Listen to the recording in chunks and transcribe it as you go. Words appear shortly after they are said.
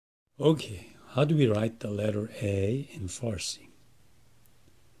Okay, how do we write the letter A in Farsi?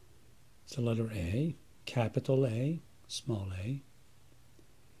 It's the letter A, capital A, small a,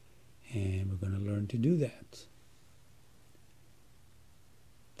 and we're going to learn to do that.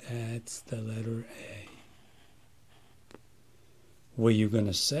 That's the letter A. Where you're going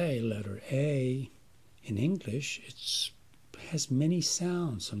to say letter A in English, it has many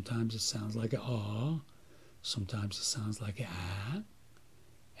sounds. Sometimes it sounds like a ah, sometimes it sounds like a.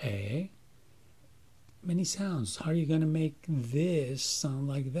 Many sounds. How are you going to make this sound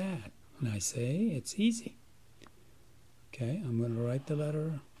like that? When I say it's easy. Okay, I'm going to write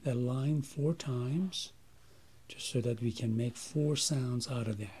that line 4 times, just so that we can make 4 sounds out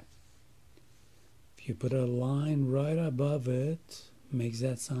of that. If you put a line right above it, makes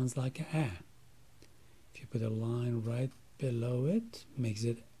that sound like a. If you put a line right below it, makes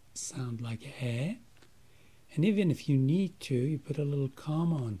it sound like a. And even if you need to, you put a little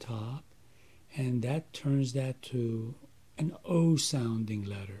comma on top, and that turns that to an O sounding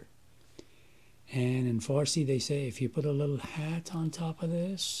letter. And in Farsi they say if you put a little hat on top of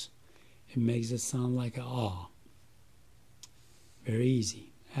this, it makes it sound like a ah. Very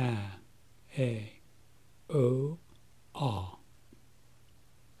easy. A, O,